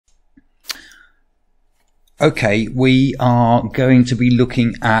Okay, we are going to be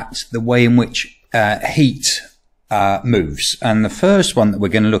looking at the way in which heat moves. And the first one that we're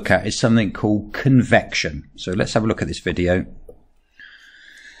going to look at is something called convection. So let's have a look at this video.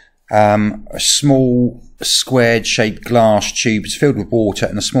 A small squared shaped glass tube is filled with water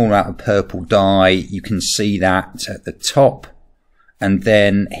and a small amount of purple dye. You can see that at the top. And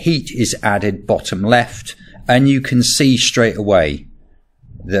then heat is added bottom left. And you can see straight away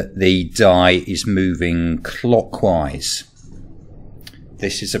that the dye is moving clockwise.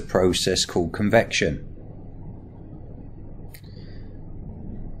 This is a process called convection.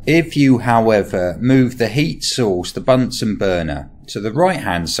 If you, however, move the heat source, the Bunsen burner, to the right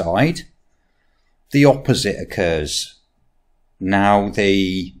hand side, the opposite occurs. Now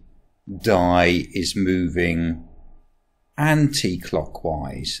the dye is moving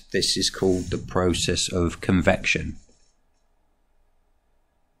anti-clockwise. This is called the process of convection.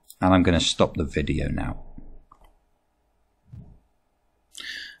 And I'm going to stop the video now.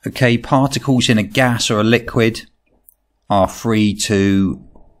 Okay, particles in a gas or a liquid are free to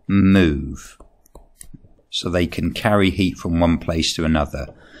move, so they can carry heat from one place to another.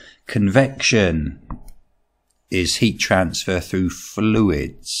 Convection is heat transfer through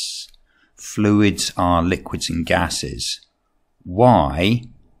fluids. Fluids are liquids and gases. Why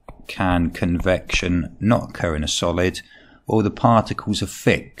can convection not occur in a solid? Well, the particles are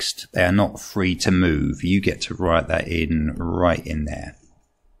fixed. They are not free to move. You get to write that in right in there.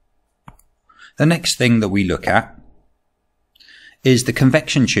 The next thing that we look at is the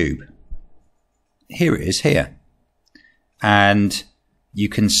convection tube. Here it is here. And you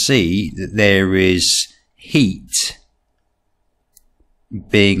can see that there is heat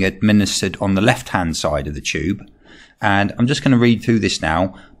being administered on the left-hand side of the tube. And I'm just going to read through this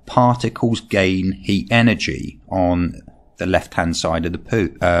now. Particles gain heat energy on the left-hand side of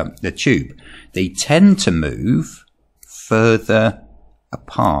the tube. They tend to move further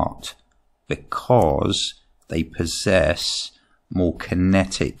apart because they possess more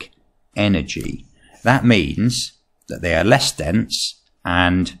kinetic energy. That means that they are less dense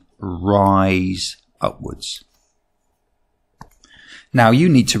and rise upwards. Now you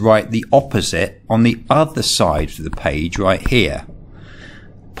need to write the opposite on the other side of the page right here.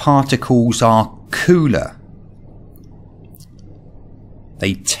 Particles are cooler.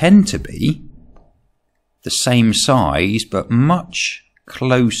 They tend to be the same size but much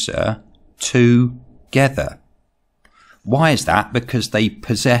closer together. Why is that? Because they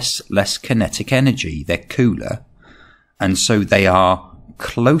possess less kinetic energy. They're cooler, and so they are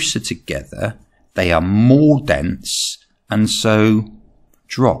closer together. They are more dense, and so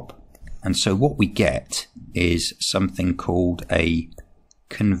drop. And so what we get is something called a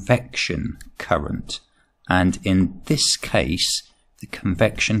convection current. And in this case, the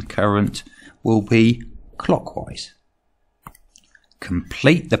convection current will be clockwise.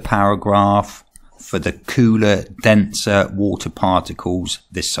 Complete the paragraph for the cooler, denser water particles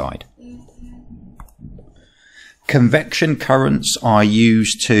this side. Convection currents are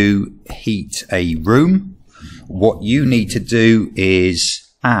used to heat a room. What you need to do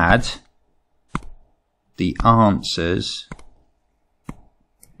is add the answers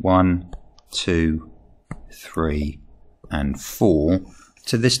 1, 2, 3 and 4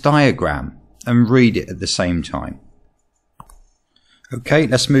 to this diagram and read it at the same time. Okay,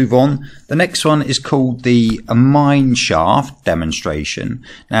 let's move on. The next one is called the mine shaft demonstration.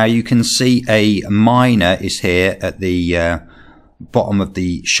 Now you can see a miner is here at the bottom of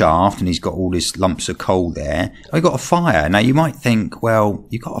the shaft, and he's got all his lumps of coal there. We've got a fire. Now you might think, well,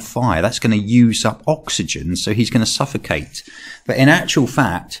 you've got a fire, that's going to use up oxygen, so he's going to suffocate. But in actual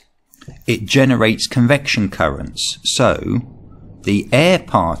fact, it generates convection currents. So the air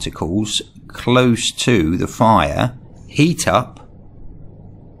particles close to the fire heat up,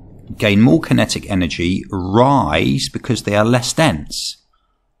 gain more kinetic energy, rise because they are less dense,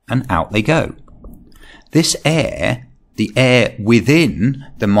 and out they go. This air, the air within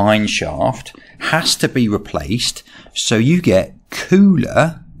the mine shaft, has to be replaced, so you get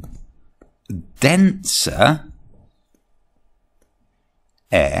cooler, denser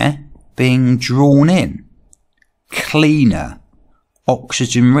air being drawn in. Cleaner,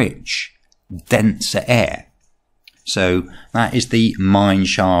 oxygen rich, denser air. So that is the mine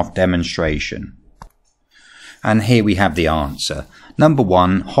shaft demonstration. And here we have the answer. Number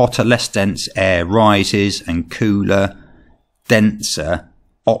 1, hotter, less dense air rises and cooler, denser,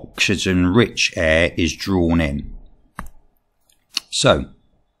 oxygen-rich air is drawn in. So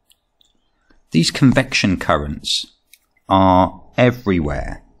these convection currents are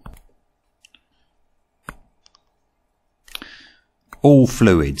everywhere. All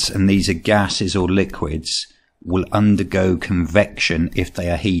fluids, and these are gases or liquids, will undergo convection if they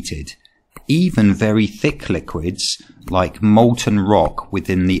are heated. Even very thick liquids, like molten rock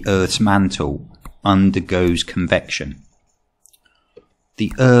within the Earth's mantle, undergoes convection.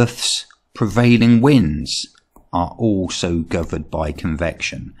 The Earth's prevailing winds are also governed by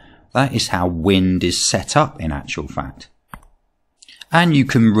convection. That is how wind is set up in actual fact. And you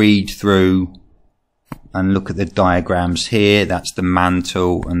can read through and look at the diagrams here. That's the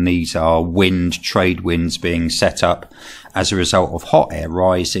mantle, and these are trade winds being set up as a result of hot air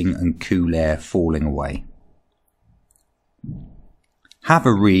rising and cool air falling away. Have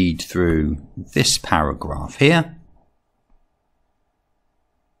a read through this paragraph here,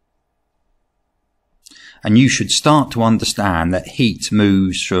 and you should start to understand that heat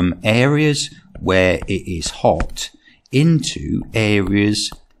moves from areas where it is hot into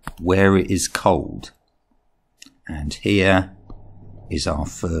areas where it is cold. And here is our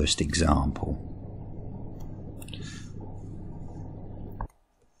first example.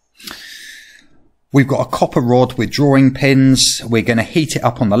 We've got a copper rod with drawing pins. We're going to heat it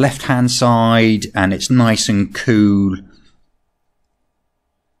up on the left hand side, and it's nice and cool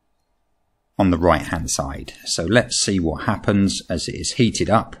on the right hand side. So let's see what happens as it is heated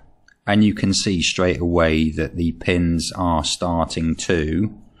up, and you can see straight away that the pins are starting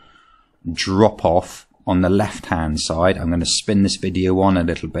to drop off on the left hand side. I'm going to spin this video on a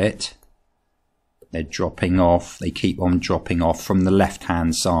little bit. They're dropping off. They keep on dropping off from the left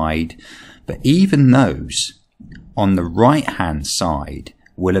hand side. But even those on the right hand side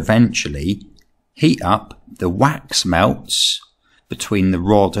will eventually heat up. The wax melts between the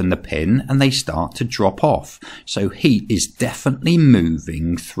rod and the pin, and they start to drop off. So heat is definitely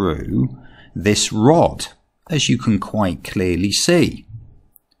moving through this rod, as you can quite clearly see.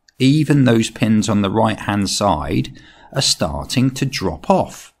 Even those pins on the right hand side are starting to drop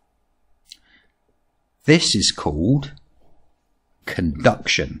off. This is called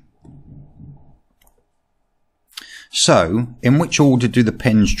conduction. So, in which order do the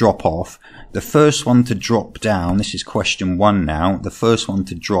pins drop off? The first one to drop down, this is question 1 now, the first one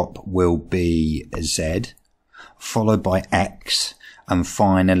to drop will be Z, followed by X, and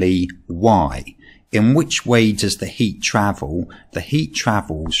finally Y. In which way does the heat travel? The heat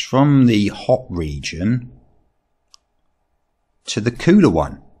travels from the hot region to the cooler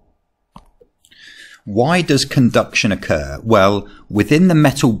one. Why does conduction occur? Well, within the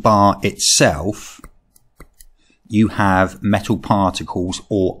metal bar itself, you have metal particles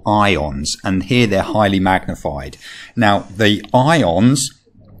or ions, and here they're highly magnified. Now, the ions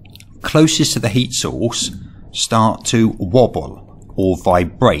closest to the heat source start to wobble or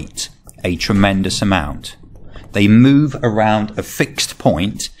vibrate a tremendous amount. They move around a fixed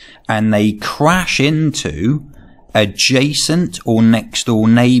point and they crash into adjacent or next door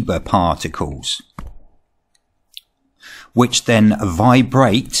neighbor particles, which then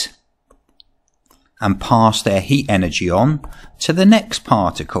vibrate and pass their heat energy on to the next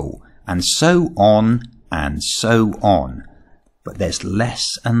particle, and so on and so on. But there's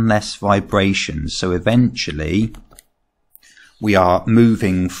less and less vibrations, so eventually we are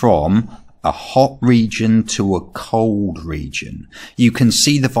moving from a hot region to a cold region. You can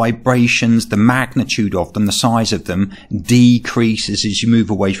see the vibrations, the magnitude of them, the size of them decreases as you move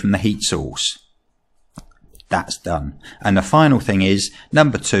away from the heat source. That's done. And the final thing is,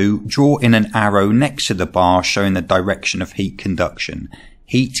 number 2, draw in an arrow next to the bar showing the direction of heat conduction.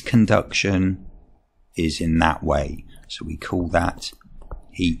 Heat conduction is in that way. So we call that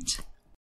heat